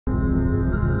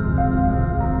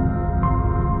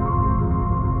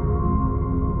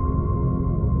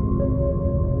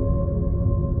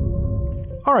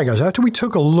All right, guys, after we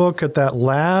took a look at that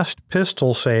last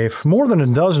pistol safe, more than a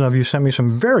dozen of you sent me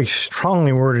some very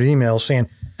strongly worded emails saying,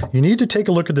 you need to take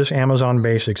a look at this Amazon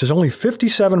Basics. It's only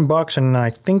 $57 and I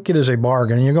think it is a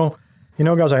bargain. And you go, you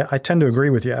know, guys, I tend to agree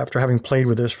with you after having played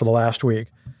with this for the last week.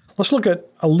 Let's look at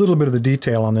a little bit of the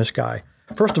detail on this guy.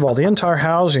 First of all, the entire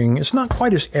housing, it's not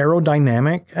quite as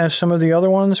aerodynamic as some of the other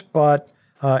ones, but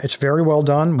it's very well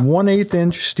done. 1/8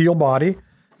 inch steel body.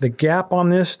 The gap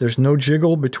on this, there's no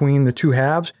jiggle between the two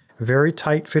halves. Very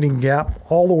tight fitting gap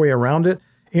all the way around it.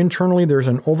 Internally, there's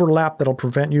an overlap that'll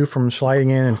prevent you from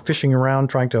sliding in and fishing around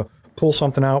trying to pull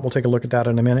something out. We'll take a look at that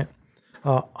in a minute.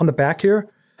 On the back here,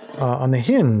 on the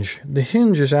hinge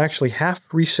is actually half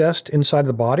recessed inside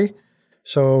the body.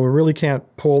 So we really can't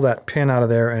pull that pin out of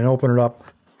there and open it up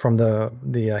from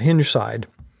the hinge side.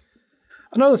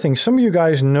 Another thing, some of you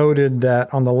guys noted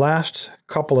that on the last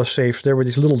couple of safes, there were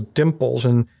these little dimples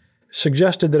and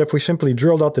suggested that if we simply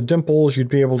drilled out the dimples, you'd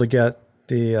be able to get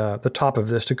the top of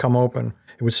this to come open.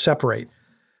 It would separate.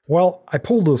 Well, I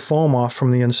pulled the foam off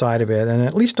from the inside of it, and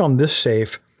at least on this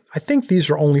safe, I think these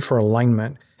are only for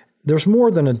alignment. There's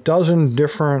more than a dozen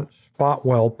different spot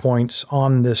weld points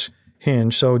on this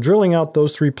hinge, so drilling out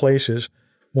those 3 places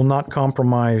will not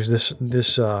compromise this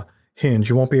hinge.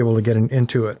 You won't be able to get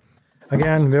into it.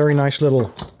 Again, very nice fit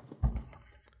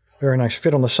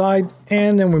on the side.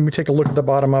 And then when we take a look at the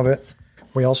bottom of it,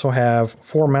 we also have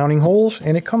 4 mounting holes,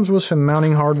 and it comes with some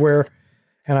mounting hardware.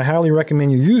 And I highly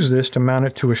recommend you use this to mount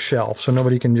it to a shelf so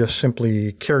nobody can just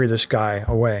simply carry this guy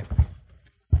away.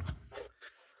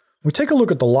 We take a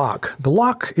look at the lock. The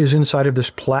lock is inside of this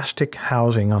plastic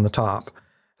housing on the top.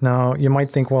 Now, you might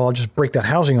think, well, I'll just break that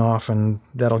housing off and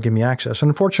that'll give me access.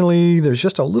 Unfortunately, there's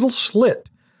just a little slit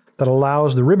that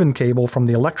allows the ribbon cable from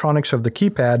the electronics of the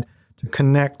keypad to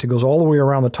connect. It goes all the way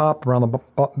around the top, around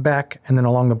the back, and then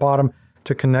along the bottom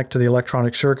to connect to the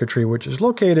electronic circuitry, which is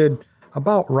located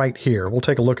about right here. We'll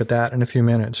take a look at that in a few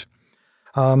minutes.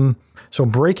 So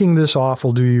breaking this off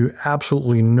will do you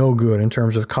absolutely no good in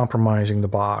terms of compromising the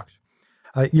box.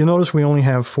 You notice we only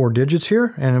have 4 digits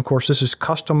here, and of course this is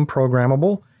custom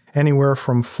programmable, anywhere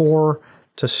from 4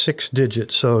 to 6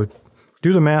 digits. So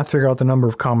do the math, figure out the number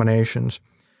of combinations.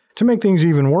 To make things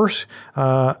even worse,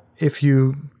 if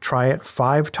you try it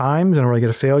 5 times and really get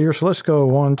a failure, so let's go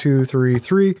 1, 2, 3,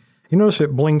 3. You notice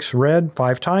it blinks red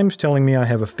 5 times, telling me I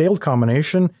have a failed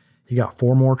combination. You got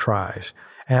 4 more tries.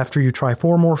 After you try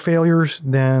 4 more failures,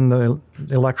 then the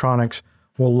electronics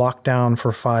will lock down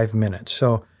for 5 minutes.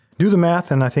 So do the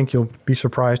math, and I think you'll be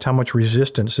surprised how much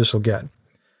resistance this will get.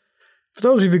 For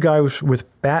those of you guys with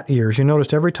bat ears, you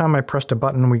noticed every time I pressed a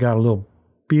button, we got a little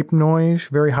beep noise,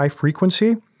 very high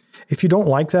frequency. If you don't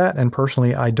like that, and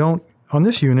personally I don't, on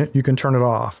this unit, you can turn it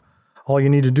off. All you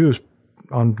need to do is,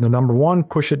 on the number 1,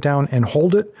 push it down and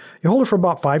hold it. You hold it for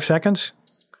about 5 seconds.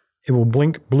 It will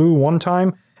blink blue 1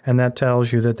 time, and that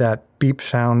tells you that that beep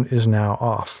sound is now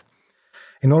off.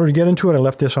 In order to get into it, I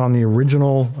left this on the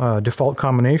original default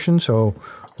combination, so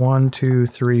 1, 2,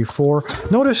 3, 4.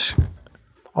 Notice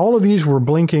all of these were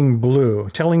blinking blue,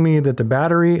 telling me that the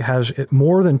battery has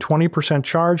more than 20%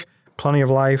 charge, plenty of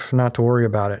life, not to worry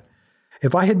about it.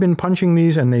 If I had been punching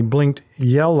these and they blinked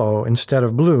yellow instead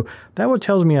of blue, that would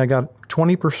tell me I got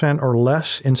 20% or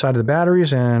less inside of the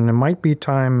batteries, and it might be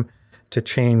time to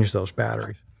change those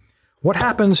batteries. What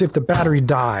happens if the battery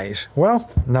dies?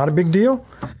 Well, not a big deal,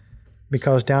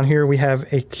 because down here we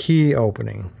have a key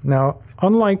opening. Now,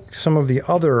 unlike some of the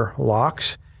other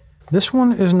locks, this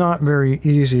one is not very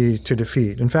easy to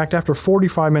defeat. In fact, after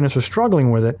 45 minutes of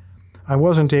struggling with it, I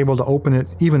wasn't able to open it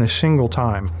even a single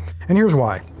time. And here's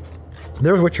why.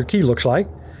 There's what your key looks like.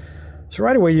 So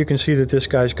right away you can see that this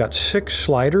guy's got 6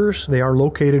 sliders. They are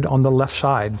located on the left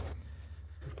side.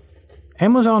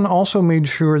 Amazon also made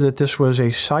sure that this was a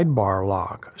sidebar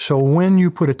lock. So when you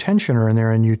put a tensioner in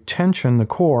there and you tension the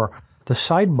core, the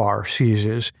sidebar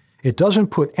seizes. It doesn't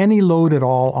put any load at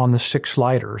all on the 6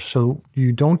 sliders, so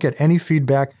you don't get any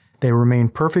feedback. They remain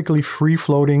perfectly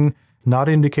free-floating, not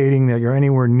indicating that you're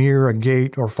anywhere near a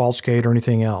gate or false gate or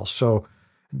anything else. So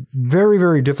very,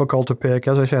 very difficult to pick.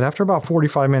 As I said, after about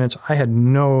 45 minutes, I had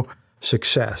no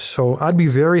success. So I'd be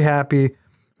very happy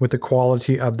with the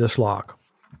quality of this lock.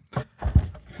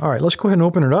 All right, let's go ahead and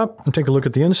open it up and take a look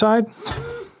at the inside.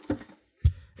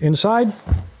 Inside,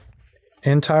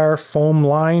 entire foam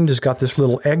lined, has got this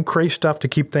little egg crate stuff to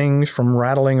keep things from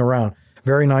rattling around.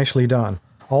 Very nicely done.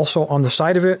 Also on the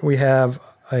side of it, we have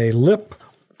a lip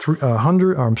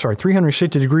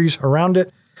 360 degrees around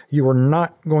it. You are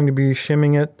not going to be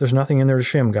shimming it. There's nothing in there to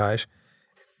shim, guys.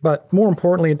 But more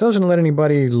importantly, it doesn't let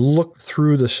anybody look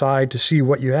through the side to see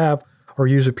what you have or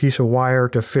use a piece of wire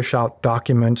to fish out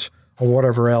documents or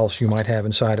whatever else you might have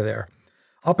inside of there.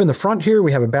 Up in the front here,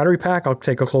 we have a battery pack. I'll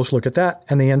take a close look at that,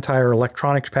 and the entire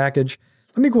electronics package.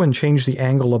 Let me go ahead and change the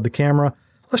angle of the camera.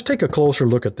 Let's take a closer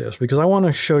look at this, because I want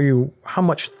to show you how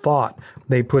much thought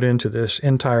they put into this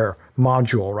entire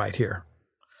module right here.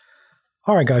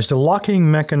 All right, guys, the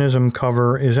locking mechanism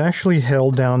cover is actually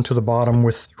held down to the bottom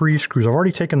with 3 screws. I've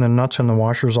already taken the nuts and the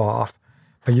washers off,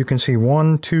 but you can see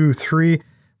 1, 2, 3,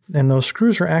 and those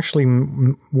screws are actually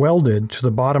welded to the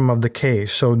bottom of the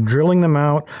case. So drilling them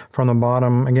out from the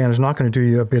bottom, again, is not going to do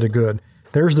you a bit of good.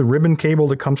 There's the ribbon cable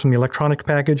that comes from the electronics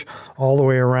package all the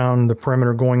way around the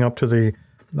perimeter going up to the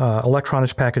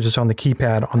electronics package that's on the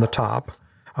keypad on the top.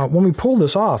 When we pull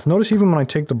this off, notice even when I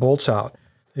take the bolts out,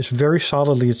 it's very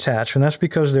solidly attached, and that's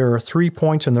because there are 3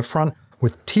 points in the front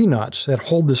with T-nuts that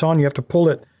hold this on. You have to pull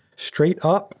it straight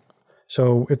up.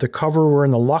 So if the cover were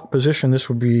in the lock position, this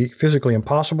would be physically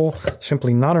impossible.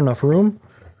 Simply not enough room.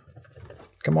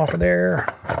 Come off of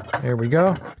there. There we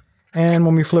go. And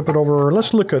when we flip it over,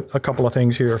 let's look at a couple of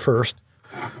things here first.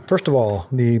 First of all,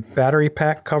 the battery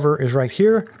pack cover is right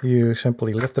here. You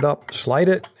simply lift it up, slide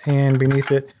it, and beneath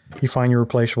it, you find your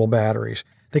replaceable batteries.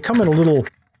 They come in a little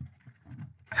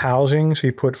housing, so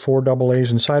you put 4 AA's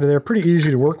inside of there. Pretty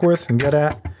easy to work with and get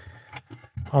at.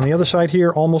 On the other side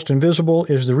here, almost invisible,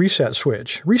 is the reset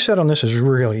switch. Reset on this is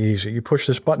really easy. You push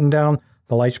this button down,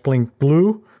 the lights blink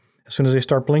blue. As soon as they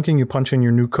start blinking, you punch in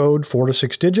your new code, 4 to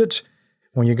 6 digits.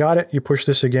 When you got it, you push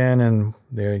this again, and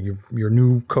there your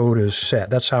new code is set.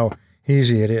 That's how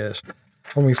easy it is.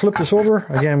 When we flip this over,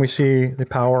 again, we see the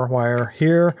power wire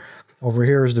here. Over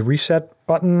here is the reset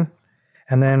button.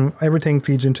 And then everything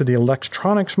feeds into the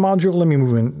electronics module. Let me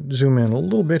zoom in a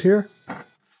little bit here.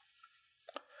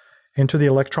 Into the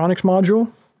electronics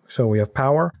module. So we have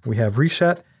power, we have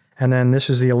reset, and then this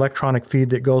is the electronic feed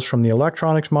that goes from the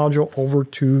electronics module over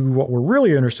to what we're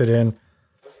really interested in,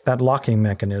 that locking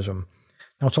mechanism.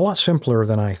 Now, it's a lot simpler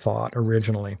than I thought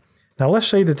originally. Now, let's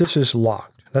say that this is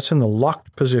locked. That's in the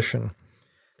locked position.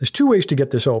 There's 2 ways to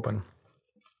get this open.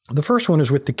 The first one is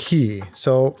with the key.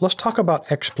 So let's talk about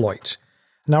exploits.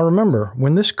 Now remember,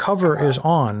 when this cover is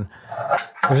on,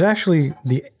 there's actually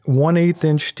the 1/8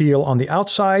 inch steel on the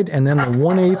outside and then the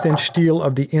 1/8 inch steel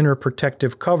of the inner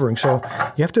protective covering. So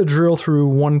you have to drill through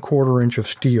 1/4 inch of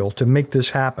steel to make this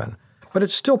happen, but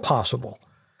it's still possible.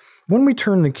 When we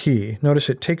turn the key, notice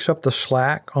it takes up the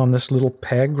slack on this little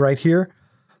peg right here.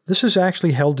 This is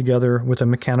actually held together with a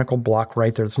mechanical block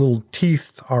right there. The little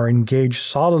teeth are engaged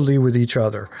solidly with each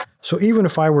other. So even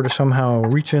if I were to somehow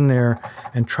reach in there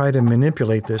and try to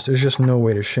manipulate this, there's just no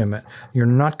way to shim it. You're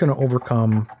not going to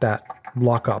overcome that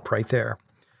lock up right there.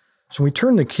 So we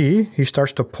turn the key, he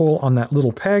starts to pull on that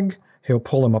little peg, he'll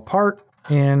pull him apart,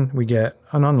 and we get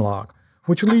an unlock,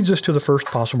 which leads us to the first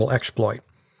possible exploit.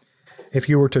 If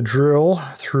you were to drill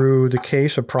through the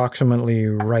case approximately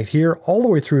right here, all the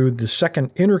way through the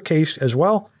second inner case as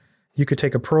well, you could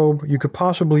take a probe, you could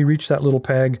possibly reach that little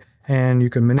peg, and you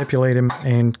can manipulate him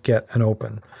and get an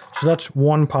open. So that's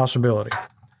one possibility.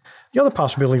 The other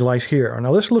possibility lies here.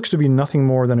 Now this looks to be nothing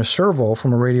more than a servo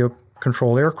from a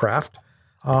radio-controlled aircraft.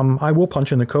 I will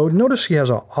punch in the code. Notice he has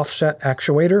an offset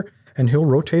actuator, and he'll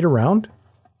rotate around.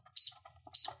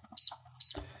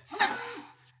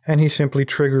 And he simply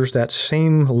triggers that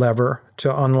same lever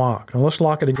to unlock. Now let's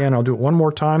lock it again. I'll do it one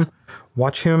more time.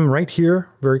 Watch him right here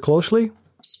very closely.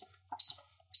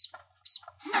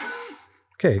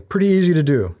 Okay, pretty easy to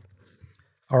do.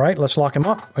 All right, let's lock him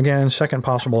up. Again, second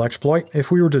possible exploit. If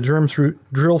we were to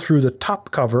drill through the top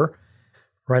cover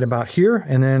right about here,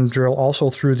 and then drill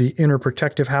also through the inner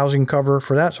protective housing cover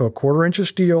for that, so 1/4 inch of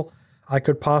steel, I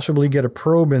could possibly get a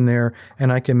probe in there,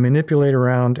 and I can manipulate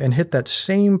around and hit that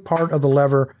same part of the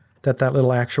lever that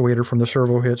little actuator from the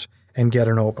servo hits and get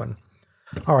an open.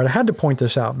 All right, I had to point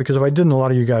this out because if I didn't, a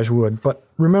lot of you guys would. But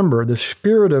remember, the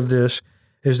spirit of this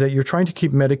is that you're trying to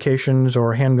keep medications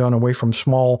or a handgun away from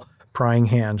small prying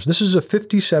hands. This is a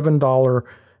 $57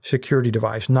 security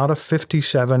device, not a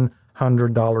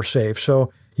 $5,700 safe.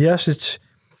 So yes,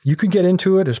 you could get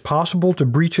into it. It's possible to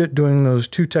breach it doing those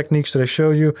 2 techniques that I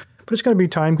showed you, but it's going to be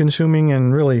time consuming,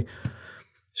 and really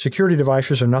security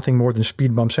devices are nothing more than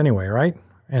speed bumps anyway, right?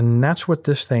 And that's what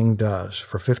this thing does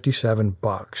for 57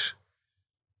 bucks.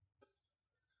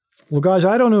 Well, guys,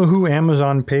 I don't know who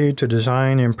Amazon paid to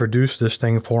design and produce this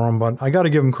thing for them, but I got to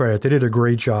give them credit. They did a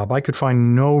great job. I could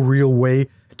find no real way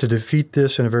to defeat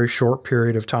this in a very short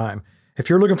period of time. If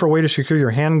you're looking for a way to secure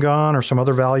your handgun or some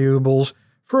other valuables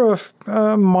for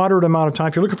a moderate amount of time,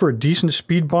 if you're looking for a decent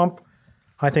speed bump,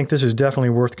 I think this is definitely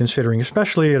worth considering,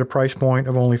 especially at a price point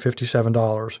of only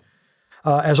 $57.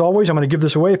 As always, I'm going to give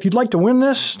this away. If you'd like to win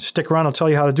this, stick around. I'll tell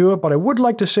you how to do it. But I would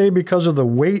like to say, because of the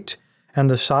weight And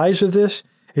the size of this,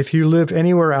 if you live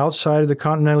anywhere outside of the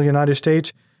continental United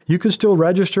States, you can still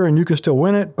register and you can still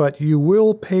win it, but you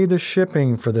will pay the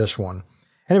shipping for this one.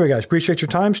 Anyway, guys, appreciate your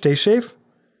time. Stay safe.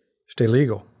 Stay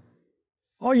legal.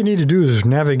 All you need to do is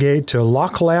navigate to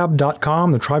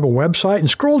locklab.com, the tribal website, and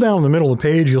scroll down in the middle of the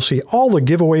page. You'll see all the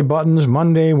giveaway buttons,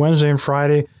 Monday, Wednesday, and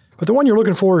Friday. But the one you're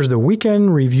looking for is the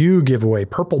Weekend Review giveaway,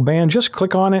 purple band. Just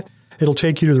click on it. It'll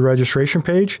take you to the registration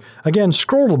page. Again,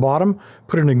 scroll to the bottom,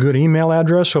 put in a good email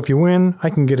address, so if you win,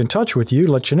 I can get in touch with you,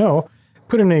 let you know.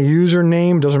 Put in a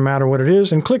username, doesn't matter what it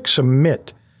is, and click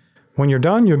Submit. When you're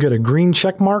done, you'll get a green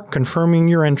check mark confirming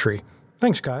your entry.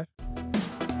 Thanks, guys.